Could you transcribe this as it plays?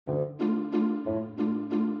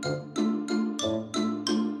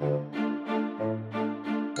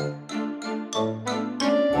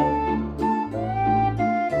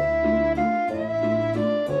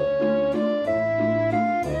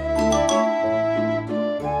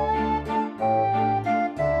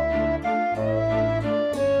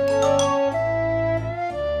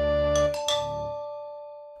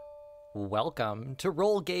Welcome to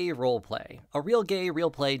Roll Gay Roleplay, a real gay, real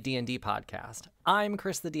play D&D podcast. I'm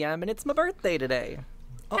Chris the DM, and it's my birthday today.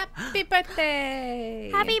 Happy birthday!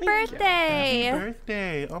 Happy birthday! Happy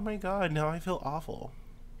birthday! Oh my god, now I feel awful.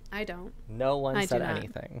 I don't. No one I said do not.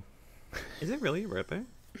 anything. Is it really your birthday?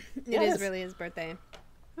 It is really his birthday.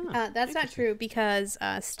 That's not true because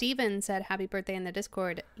Steven said happy birthday in the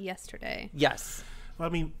Discord yesterday. Yes. Well,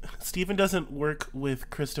 I mean, Steven doesn't work with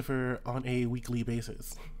Christopher on a weekly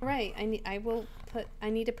basis. Right. I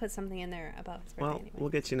need to put something in there about his birthday Well, anyway. we'll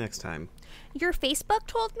get you next time. Your Facebook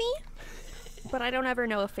told me, but I don't ever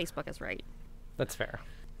know if Facebook is right. That's fair.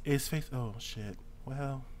 Is face? Oh shit.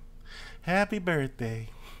 Well, happy birthday.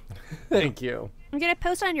 Thank you. I'm gonna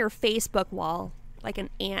post on your Facebook wall like an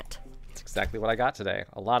ant. That's exactly what I got today.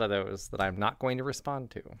 A lot of those that I'm not going to respond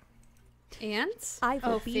to. Ants? I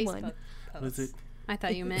will Oh, be Facebook one. posts. Was it? I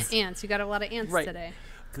thought you meant ants. You got a lot of ants Right. today.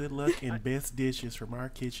 Good luck and best dishes from our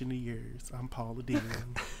kitchen to yours. I'm Paula Dean.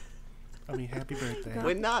 I mean, happy birthday.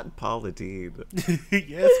 We're not Paula Dean.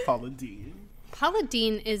 Yes, Paula Dean. Paula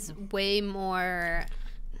Dean is way more,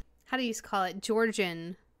 how do you call it?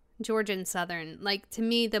 Georgian Southern. Like, to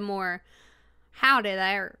me, the more, howdy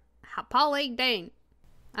there, Paula Dean.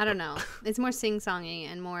 I don't know. It's more sing-songy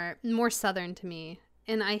and more Southern to me.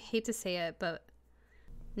 And I hate to say it, but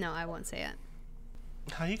no, I won't say it.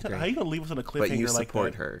 How you gonna leave us on a cliffhanger But you like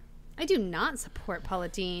support that? her. I do not support Paula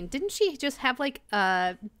Dean. Didn't she just have like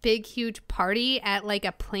a big, huge party at like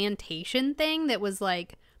a plantation thing that was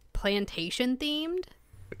like plantation themed?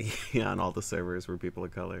 Yeah, on all the servers were people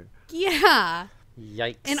of color. Yeah.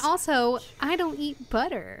 Yikes. And also, I don't eat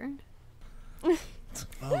butter.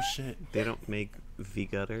 Oh shit. They don't make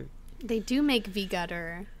V-gutter. They do make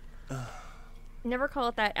V-gutter. Never call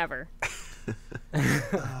it that ever. Okay.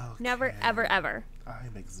 Never, ever, ever.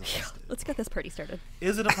 I'm exhausted. Let's get this party started.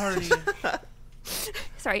 Is it a party?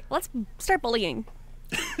 Sorry, let's start bullying.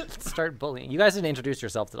 Start bullying. You guys didn't introduce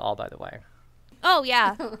yourselves at all, by the way. Oh,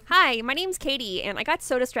 yeah. Hi, my name's Katie, and I got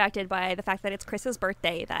so distracted by the fact that it's Chris's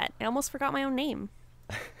birthday that I almost forgot my own name.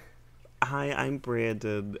 Hi, I'm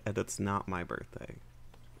Brandon, and it's not my birthday.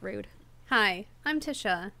 Rude. Hi, I'm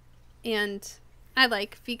Tisha, and I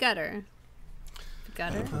like V-gutter.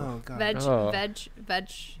 V-gutter? Oh god.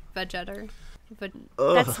 Vegetter.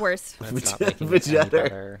 That's worse. That's not making it any Vegeta.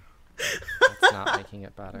 better. That's not making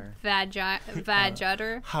it better.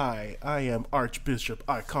 Vagetter. Hi, I am Archbishop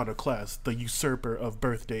Iconoclast, the usurper of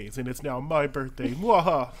birthdays, and it's now my birthday.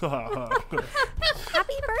 Mwahaha.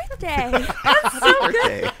 Happy birthday!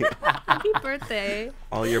 Birthday. Happy birthday.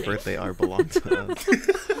 All your birthday art belong to us.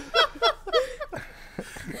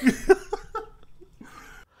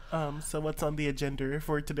 So what's on the agenda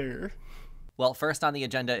for today? Well, first on the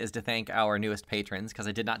agenda is to thank our newest patrons, because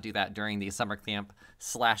I did not do that during the summer camp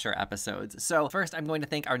slasher episodes. So first, I'm going to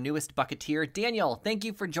thank our newest bucketeer, Daniel. Thank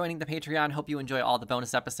you for joining the Patreon. Hope you enjoy all the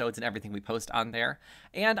bonus episodes and everything we post on there.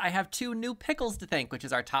 And I have two new Pickles to thank, which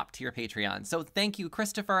is our top tier Patreon. So thank you,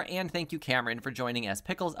 Christopher, and thank you, Cameron, for joining as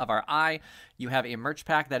Pickles of our Eye. You have a merch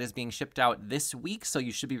pack that is being shipped out this week, so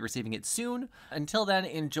you should be receiving it soon. Until then,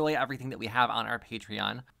 enjoy everything that we have on our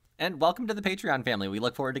Patreon. And welcome to the Patreon family. We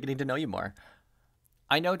look forward to getting to know you more.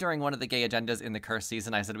 I know during one of the gay agendas in the Curse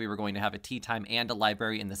season, I said we were going to have a tea time and a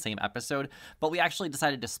library in the same episode, but we actually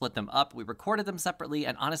decided to split them up. We recorded them separately,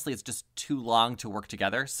 and honestly, it's just too long to work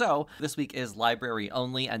together. So this week is library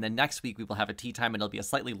only, and then next week we will have a tea time, and it'll be a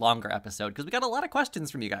slightly longer episode because we got a lot of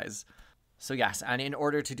questions from you guys. So yes, and in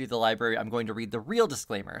order to do the library, I'm going to read the real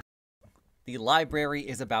disclaimer. The library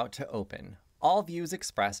is about to open. All views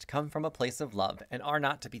expressed come from a place of love and are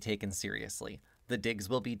not to be taken seriously. The digs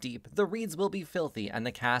will be deep, the reads will be filthy, and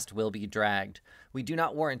the cast will be dragged. We do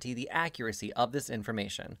not warranty the accuracy of this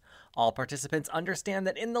information. All participants understand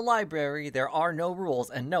that in the library there are no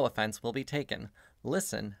rules and no offense will be taken.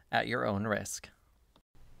 Listen at your own risk.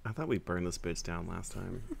 I thought we burned this bitch down last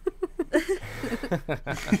time.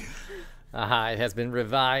 It has been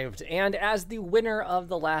revived, and as the winner of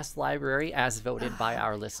the last library, as voted by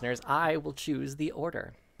our listeners, I will choose the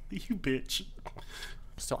order. You bitch.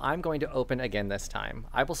 So I'm going to open again this time.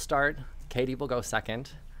 I will start. Katie will go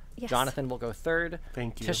second. Yes. Jonathan will go third.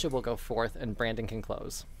 Thank you. Tisha will go fourth, and Brandon can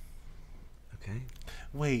close. Okay.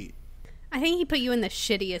 Wait. I think he put you in the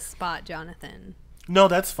shittiest spot, Jonathan. No,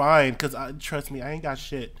 that's fine. Cause trust me, I ain't got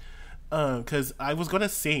shit. Cause I was gonna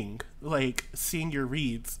sing your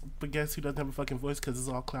reads, but guess who doesn't have a fucking voice? Cause it's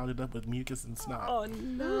all clouded up with mucus and snot. Oh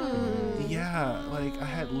no. Yeah, like I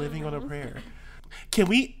had living on a prayer. Can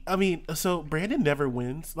we? I mean, so Brandon never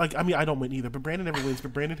wins. Like, I mean, I don't win either, but Brandon never wins.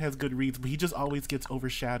 But Brandon has good reads, but he just always gets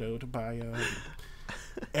overshadowed by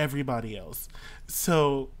everybody else.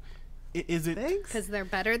 So, is it? Because they're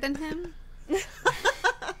better than him?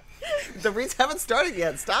 The reads haven't started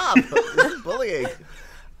yet. Stop. This is bullying.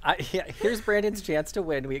 Here's Brandon's chance to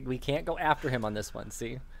win. We can't go after him on this one,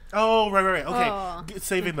 see? Oh, right. Okay, Oh,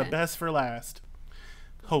 saving the best for last.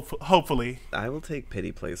 Hopefully, I will take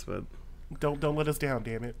pity placement. don't let us down,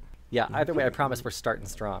 damn it. Yeah, either way, I promise we're starting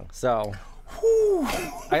strong. So,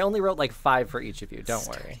 I only wrote like 5 for each of you. Don't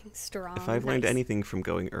worry. Strong. If I've learned Nice. anything from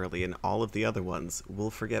going early in all of the other ones,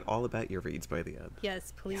 we'll forget all about your reads by the end.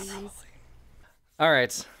 Yes, please. All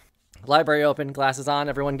right. Library open, glasses on.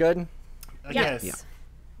 Everyone good? Yes. Yeah.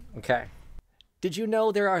 Okay. Did you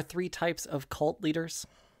know there are 3 types of cult leaders?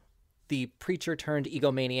 The preacher turned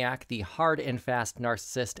egomaniac, the hard and fast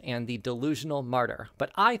narcissist, and the delusional martyr.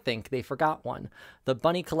 But I think they forgot one: the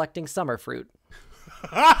bunny collecting summer fruit.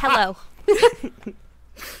 Hello.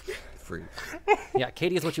 Free. Yeah,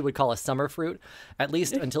 Katie is what you would call a summer fruit, at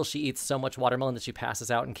least until she eats so much watermelon that she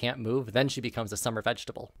passes out and can't move. Then she becomes a summer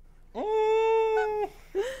vegetable.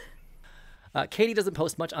 Katie doesn't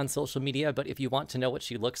post much on social media, but if you want to know what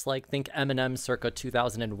she looks like, think Eminem circa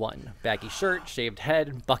 2001. Baggy shirt, shaved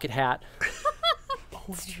head, bucket hat.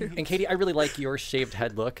 It's true. And Katie, I really like your shaved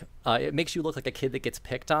head look. It makes you look like a kid that gets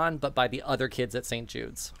picked on, but by the other kids at St.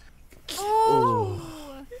 Jude's.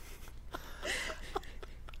 Oh!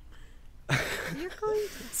 You're going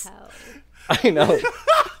to tell. I know.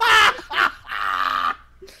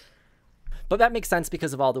 But that makes sense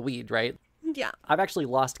because of all the weed, right? Yeah. I've actually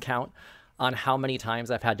lost count on how many times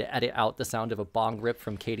I've had to edit out the sound of a bong rip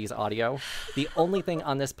from Katie's audio. The only thing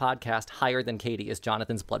on this podcast higher than Katie is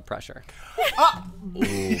Jonathan's blood pressure. Oh,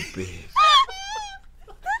 babe.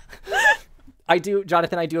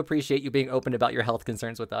 Jonathan, I do appreciate you being open about your health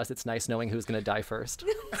concerns with us. It's nice knowing who's going to die first.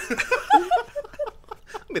 It'll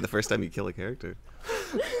be the first time you kill a character.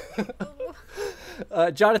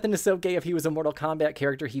 Jonathan is so gay, if he was a Mortal Kombat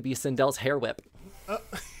character, he'd be Sindel's hair whip.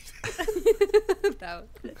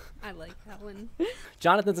 I like that one.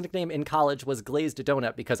 Jonathan's nickname in college was Glazed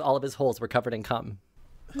Donut because all of his holes were covered in cum.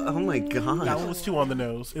 Oh my That god. one was too on the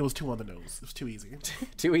nose. It was too on the nose. It was too easy.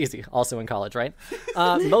 Too easy. Also in college, right?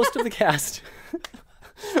 Most of the cast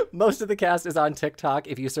is on TikTok.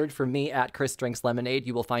 If you search for me at Chris Drinks Lemonade,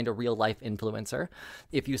 you will find a real life influencer.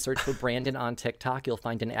 If you search for Brandon on TikTok, you'll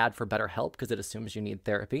find an ad for BetterHelp because it assumes you need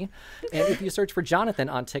therapy. And if you search for Jonathan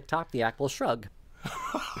on TikTok, the act will shrug.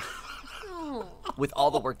 With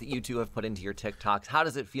all the work that you two have put into your TikToks, how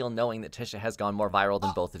does it feel knowing that Tisha has gone more viral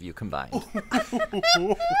than both of you combined?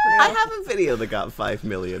 I have a video that got 5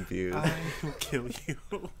 million views. I will kill you.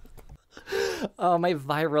 Oh, my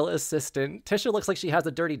viral assistant. Tisha looks like she has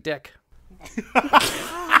a dirty dick.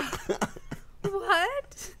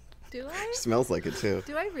 What? Do I? Smells like it too.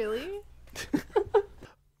 Do I really?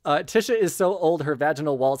 Tisha is so old her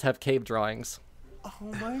vaginal walls have cave drawings.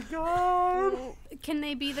 Oh my god. Can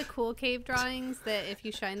they be the cool cave drawings that if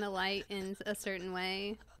you shine the light in a certain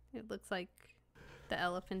way, it looks like the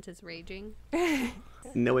elephant is raging?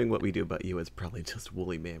 Knowing what we do about you is probably just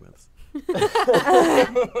woolly mammoths.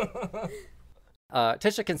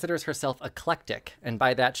 Tisha considers herself eclectic, and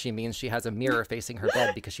by that she means she has a mirror facing her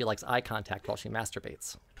bed because she likes eye contact while she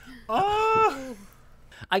masturbates. Oh.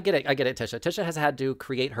 I get it, Tisha. Tisha has had to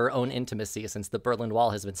create her own intimacy since the Berlin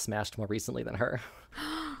Wall has been smashed more recently than her.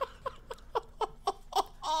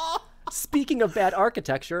 Speaking of bad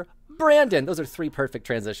architecture, Brandon! Those are 3 perfect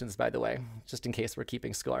transitions, by the way, just in case we're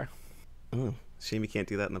keeping score. Oh, shame you can't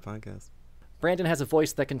do that in the podcast. Brandon has a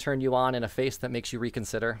voice that can turn you on and a face that makes you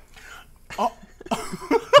reconsider. Oh.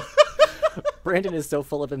 Brandon is so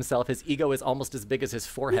full of himself, his ego is almost as big as his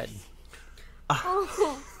forehead.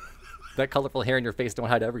 Oh. That colorful hair in your face don't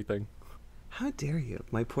hide everything. How dare you?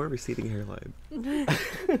 My poor receding hairline.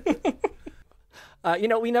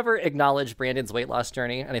 We never acknowledge Brandon's weight loss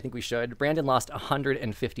journey, and I think we should. Brandon lost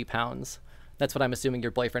 150 pounds. That's what I'm assuming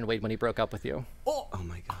your boyfriend weighed when he broke up with you. Oh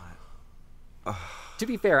my god. To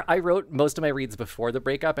be fair, I wrote most of my reads before the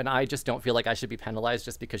breakup, and I just don't feel like I should be penalized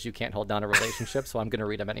just because you can't hold down a relationship, so I'm going to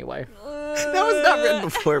read them anyway. That was not written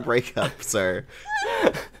before breakup, sir.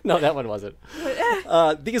 No, that one wasn't.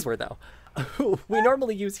 These were, though. We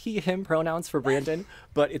normally use he, him pronouns for Brandon,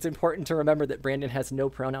 but it's important to remember that Brandon has no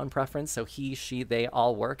pronoun preference, so he, she, they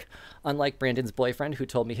all work. Unlike Brandon's boyfriend, who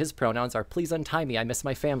told me his pronouns are please untie me, I miss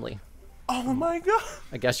my family. Oh my god.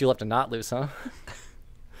 I guess you left a knot loose, huh?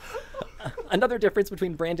 Another difference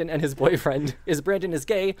between Brandon and his boyfriend is Brandon is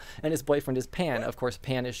gay and his boyfriend is Pan. Of course,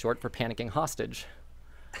 Pan is short for panicking hostage.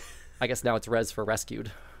 I guess now it's res for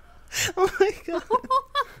rescued. Oh my god.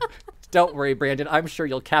 Don't worry, Brandon. I'm sure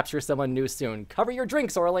you'll capture someone new soon. Cover your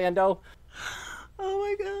drinks, Orlando. Oh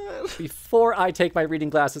my god. Before I take my reading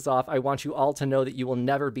glasses off, I want you all to know that you will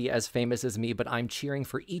never be as famous as me, but I'm cheering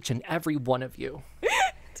for each and every one of you.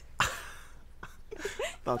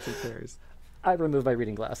 Thoughts and prayers. I remove my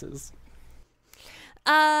reading glasses.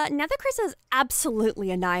 Now that Chris has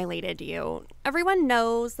absolutely annihilated you, everyone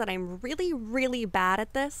knows that I'm really, really bad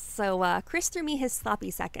at this, so Chris threw me his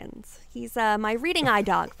sloppy seconds. He's my reading eye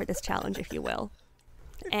dog for this challenge, if you will.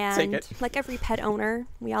 And like every pet owner,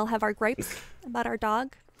 we all have our gripes about our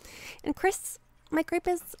dog. And Chris, my gripe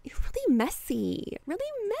is really messy.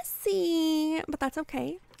 But that's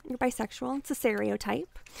okay. You're bisexual. It's a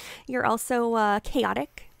stereotype. You're also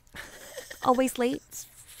chaotic. Always late.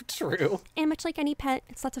 True. And much like any pet,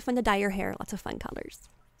 it's lots of fun to dye your hair, lots of fun colors.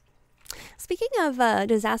 Speaking of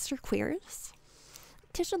disaster queers,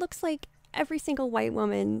 Tisha looks like every single white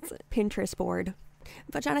woman's Pinterest board.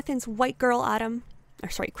 But Jonathan's white girl Autumn,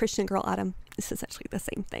 Christian girl Autumn, is essentially the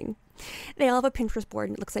same thing. They all have a Pinterest board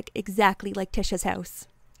and it looks like exactly like Tisha's house.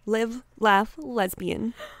 Live, laugh,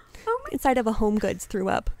 lesbian. Inside of a Home Goods threw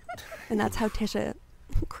up. And that's how Tisha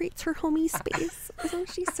creates her homey space. Isn't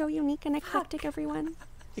she so unique and eclectic, everyone?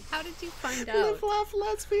 How did you find out? Laugh,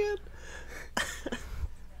 lesbian.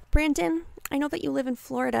 Brandon, I know that you live in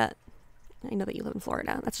Florida.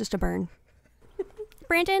 That's just a burn.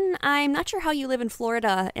 Brandon, I'm not sure how you live in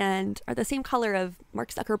Florida and are the same color of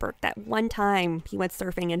Mark Zuckerberg that one time he went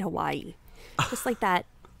surfing in Hawaii. Just like that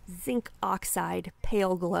zinc oxide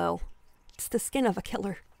pale glow. It's the skin of a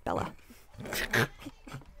killer, Bella.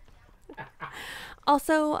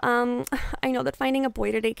 Also, I know that finding a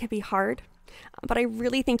boy to date can be hard, but I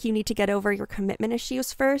really think you need to get over your commitment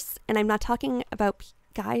issues first. And I'm not talking about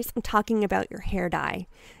guys, I'm talking about your hair dye.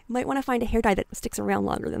 You might want to find a hair dye that sticks around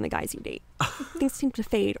longer than the guys you date. Things seem to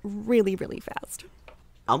fade really, really fast.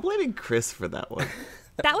 I'm blaming Chris for that one.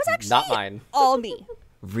 That was actually Not mine. all me.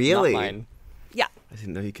 Really? Not mine. Yeah. I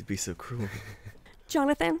didn't know you could be so cruel.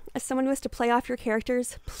 Jonathan, as someone who has to play off your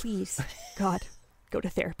characters, please, God, go to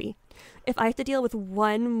therapy. If I have to deal with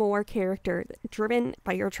one more character driven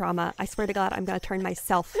by your trauma, I swear to God, I'm going to turn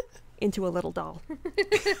myself into a little doll.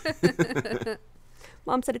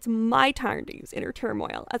 Mom said it's my turn to use inner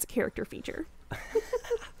turmoil as a character feature.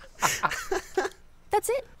 That's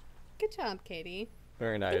it. Good job, Katie.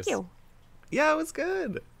 Very nice. Thank you. Yeah, it was good.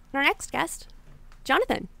 And our next guest,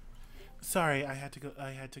 Jonathan. Sorry, I had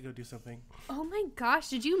to go do something. Oh my gosh,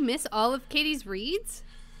 did you miss all of Katie's reads?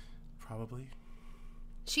 Probably.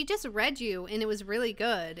 She just read you and it was really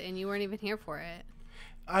good and you weren't even here for it.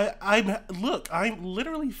 I'm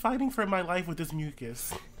literally fighting for my life with this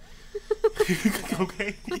mucus.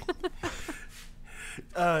 Okay.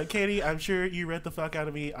 Katie, I'm sure you read the fuck out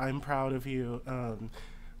of me. I'm proud of you.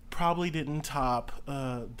 Probably didn't top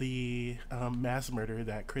the mass murder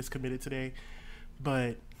that Chris committed today,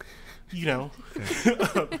 but you know,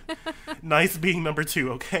 nice being number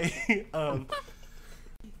 2. Okay.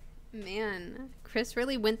 Man, Chris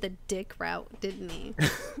really went the dick route, didn't he?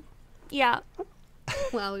 Yeah,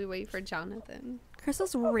 While we wait for Jonathan. Chris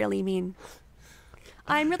is really mean.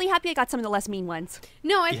 I'm really happy I got some of the less mean ones.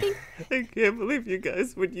 No, I think I can't believe you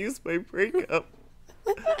guys would use my breakup.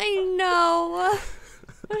 I know.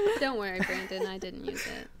 don't worry, Brandon, I didn't use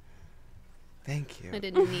it. Thank you. I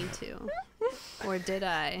didn't need to. Or did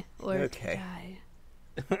I? Or Okay.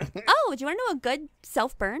 did I? Oh, do you want to know a good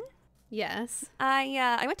self-burn? Yes.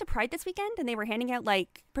 I went to Pride this weekend and they were handing out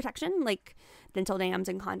like protection, like dental dams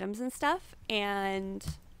and condoms and stuff. And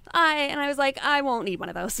I was like, I won't need one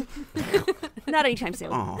of those. Not anytime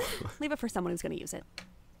soon. Aw. Leave it for someone who's going to use it.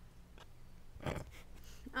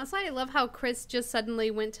 Also, I love how Chris just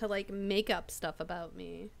suddenly went to like makeup stuff about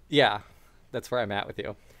me. Yeah, that's where I'm at with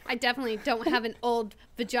you. I definitely don't have an old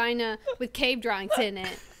vagina with cave drawings in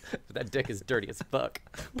it. That dick is dirty as fuck.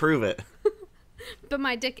 Prove it. But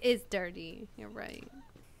my dick is dirty. You're right.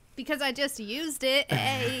 Because I just used it.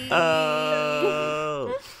 Hey.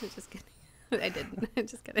 Oh. I'm just kidding. I didn't. I'm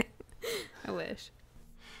just kidding. I wish.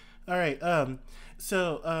 All right.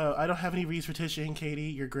 So I don't have any reads for Tisha and Katie.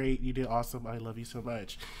 You're great. You did awesome. I love you so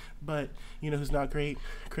much. But you know who's not great?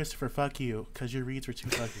 Christopher. Fuck you, because your reads were too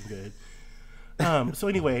fucking good. So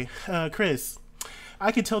anyway, Chris,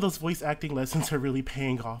 I can tell those voice acting lessons are really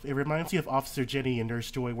paying off. It reminds me of Officer Jenny and Nurse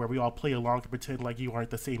Joy, where we all play along to pretend like you aren't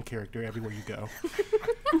the same character everywhere you go.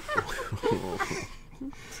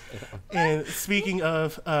 And speaking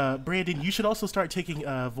of Brandon, you should also start taking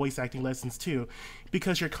voice acting lessons too,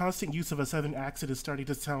 because your constant use of a Southern accent is starting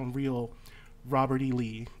to sound real Robert E.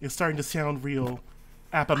 Lee. It's starting to sound real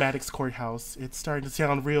Appomattox Courthouse. It's starting to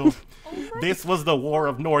sound real. This was the War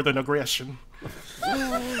of Northern Aggression.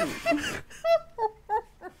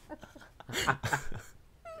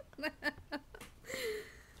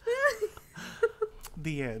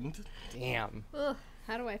 The end. Damn. Ugh,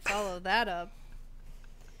 how do I follow that up?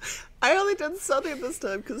 I only did Southern this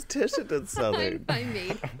time because Tisha did Southern. I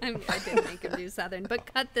did make him do Southern,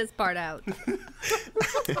 but cut this part out.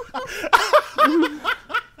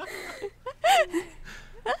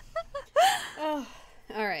 Oh,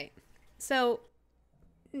 all right. So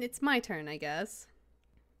it's my turn, I guess.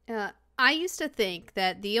 I used to think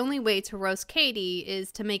that the only way to roast Katie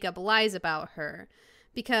is to make up lies about her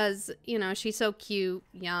because, you know, she's so cute,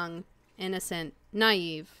 young, innocent,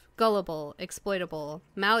 naive, gullible, exploitable,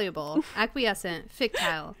 malleable, acquiescent,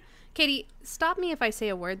 fictile. Katie, stop me if I say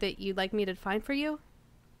a word that you'd like me to define for you.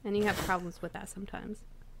 And you have problems with that sometimes.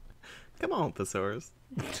 Come on, Thesaurus.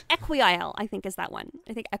 Equial, I think, is that one.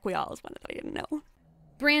 I think Equial is one that I didn't know.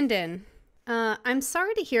 Brandon, I'm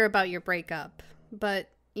sorry to hear about your breakup, but,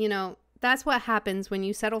 you know, that's what happens when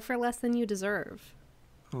you settle for less than you deserve.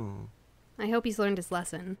 Oh. I hope he's learned his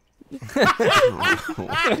lesson.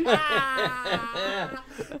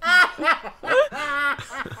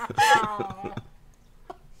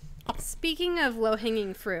 Speaking of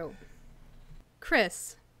low-hanging fruit,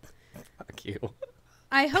 Chris, Fuck you.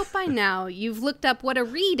 I hope by now you've looked up what a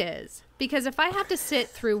read is, because if I have to sit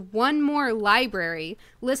through one more library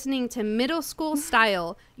listening to middle school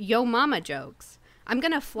style Yo Mama jokes, I'm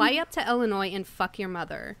gonna fly up to Illinois and fuck your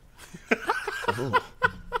mother.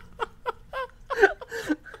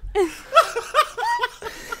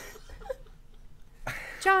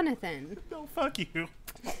 Jonathan. No, fuck you.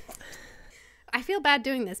 I feel bad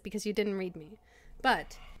doing this because you didn't read me.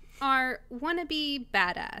 But our wannabe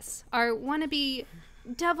badass, our wannabe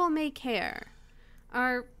devil may care,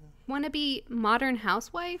 our wannabe modern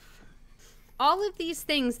housewife, all of these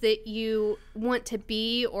things that you want to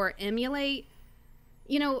be or emulate,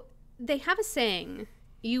 you know, they have a saying,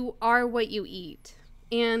 you are what you eat.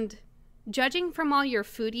 And judging from all your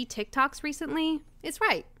foodie TikToks recently, it's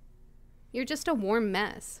right. You're just a warm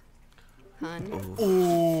mess, hun.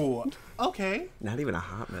 Ooh. Okay. Not even a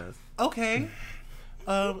hot mess. Okay.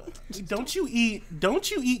 Don't you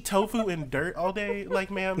eat tofu and dirt all day?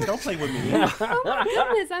 Like, ma'am, don't play with me. Oh my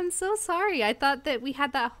goodness, I'm so sorry. I thought that we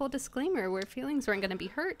had that whole disclaimer where feelings weren't going to be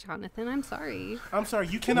hurt, Jonathan. I'm sorry. I'm sorry.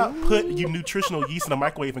 You cannot put your nutritional yeast in a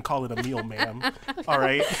microwave and call it a meal, ma'am. All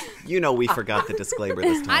right? You know we forgot the disclaimer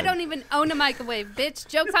this time. I don't even own a microwave, bitch.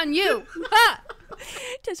 Joke's on you. Ha!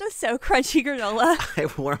 Just so crunchy granola. I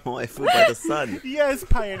warm my food by the sun. Yes,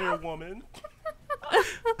 pioneer woman.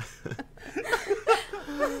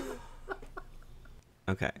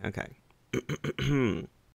 Okay.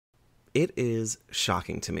 It is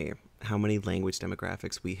shocking to me how many language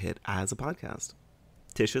demographics we hit as a podcast.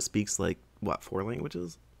 Tisha speaks 4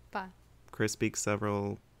 languages? 5. Chris speaks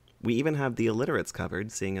several. We even have the illiterates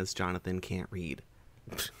covered, seeing as Jonathan can't read.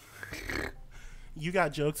 You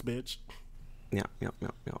got jokes, bitch. Yeah.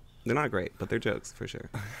 They're not great, but they're jokes for sure.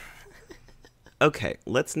 Okay,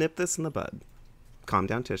 let's nip this in the bud. Calm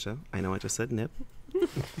down, Tisha. I know I just said nip.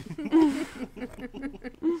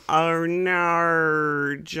 Oh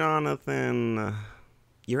no, Jonathan.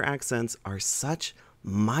 Your accents are such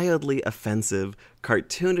mildly offensive,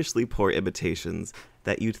 cartoonishly poor imitations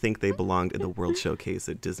that you'd think they belonged in the World Showcase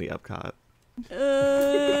at Disney Epcot.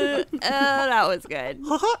 That was good.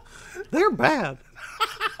 They're bad.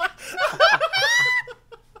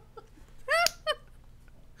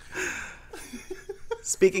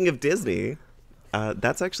 Speaking of Disney,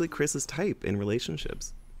 that's actually Chris's type in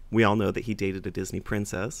relationships. We all know that he dated a Disney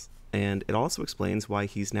princess, and it also explains why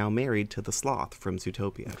he's now married to the sloth from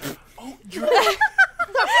Zootopia. Oh,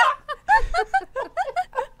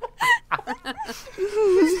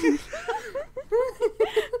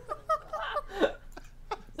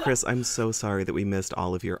 Chris, I'm so sorry that we missed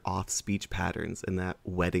all of your off-speech patterns in that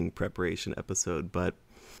wedding preparation episode, but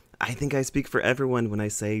I think I speak for everyone when I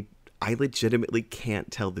say I legitimately can't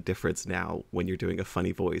tell the difference now when you're doing a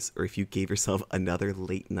funny voice or if you gave yourself another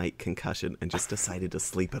late-night concussion and just decided to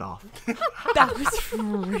sleep it off. That was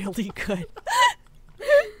really good.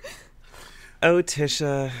 Oh,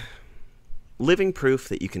 Tisha. Living proof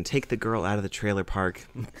that you can take the girl out of the trailer park,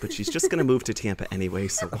 but she's just going to move to Tampa anyway,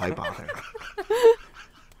 so why bother?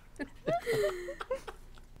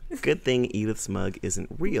 Good thing Edith's mug isn't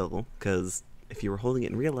real, because if you were holding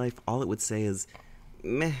it in real life, all it would say is,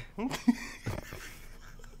 meh.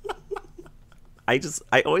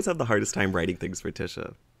 I always have the hardest time writing things for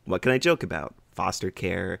Tisha. What can I joke about? Foster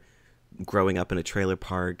care, growing up in a trailer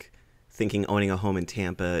park, thinking owning a home in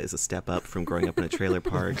Tampa is a step up from growing up in a trailer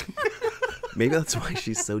park. Maybe that's why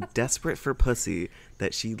she's so desperate for pussy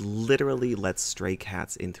that she literally lets stray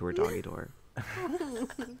cats into her doggy door.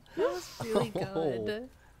 That was really good.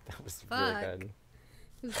 That was Fuck. really good.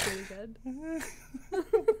 It was really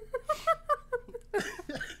good.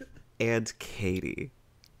 And Katie.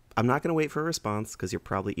 I'm not going to wait for a response because you're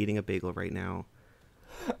probably eating a bagel right now.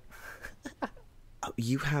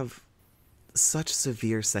 You have such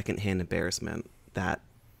severe secondhand embarrassment that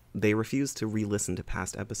they refuse to re-listen to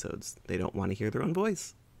past episodes. They don't want to hear their own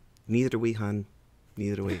voice. Neither do we, hun.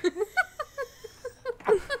 Neither do we.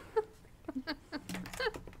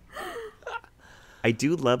 I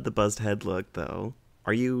do love the buzzed head look, though.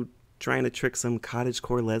 Are you trying to trick some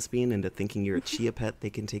cottagecore lesbian into thinking you're a chia pet they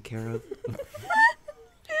can take care of?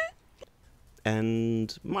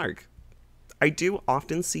 And Mark, I do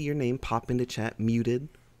often see your name pop into chat muted.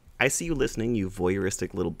 I see you listening, you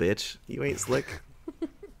voyeuristic little bitch. You ain't slick.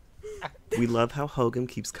 We love how Hogan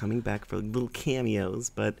keeps coming back for little cameos,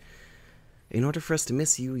 but in order for us to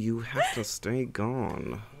miss you, you have to stay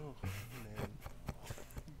gone.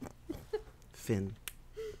 Finn.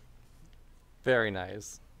 Very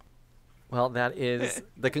nice. Well, that is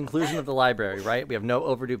the conclusion of the library, right? We have no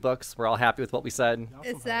overdue books. We're all happy with what we said.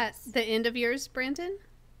 Is that the end of yours, Brandon?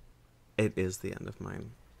 It is the end of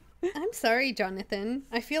mine. I'm sorry, Jonathan.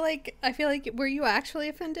 I feel like were you actually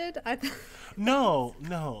offended? No.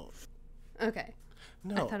 Okay.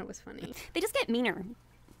 No. I thought it was funny. They just get meaner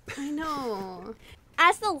I know.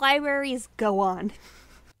 as the libraries go on.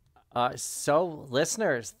 So,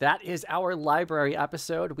 listeners, that is our library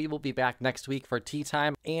episode. We will be back next week for tea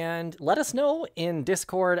time. And let us know in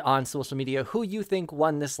Discord, on social media, who you think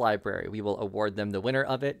won this library. We will award them the winner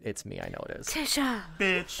of it. It's me, I know it is. Tisha.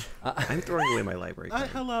 Bitch. I'm throwing away my library card.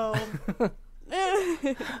 Hello.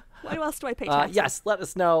 What else do I pay taxes? Yes, let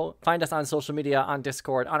us know. Find us on social media, on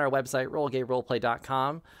Discord, on our website,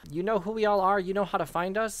 rollgayroleplay.com. You know who we all are. You know how to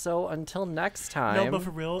find us. So until next time. No, but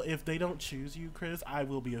for real, if they don't choose you, Chris, I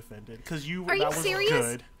will be offended. Because Are you that was serious?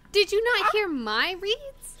 good. Did you not hear my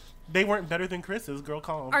reads? They weren't better than Chris's. Girl,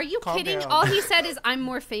 calm. Are you Calm kidding? down. All he said is, I'm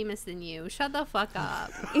more famous than you. Shut the fuck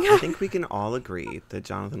up. I think we can all agree that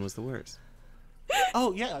Jonathan was the worst.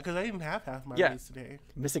 Oh, yeah, because I didn't have half my Yeah. reads today.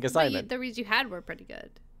 Missing But assignment. the reads you had were pretty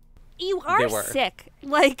good. You are They were. sick.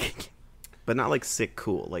 Like, But not like sick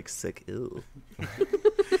cool, like sick ew.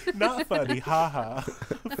 Not funny, haha.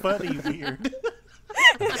 Funny, weird.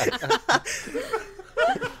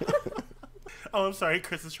 Oh, I'm sorry.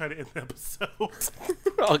 Chris is trying to end the episode.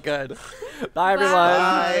 All good. Bye, everyone.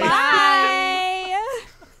 bye.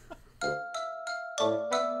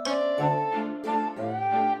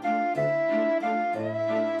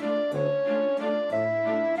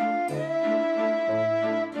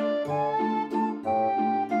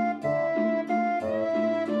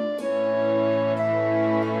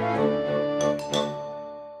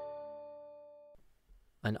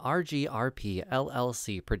 An RGRP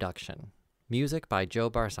LLC production. Music by Joe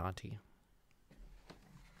Barsanti.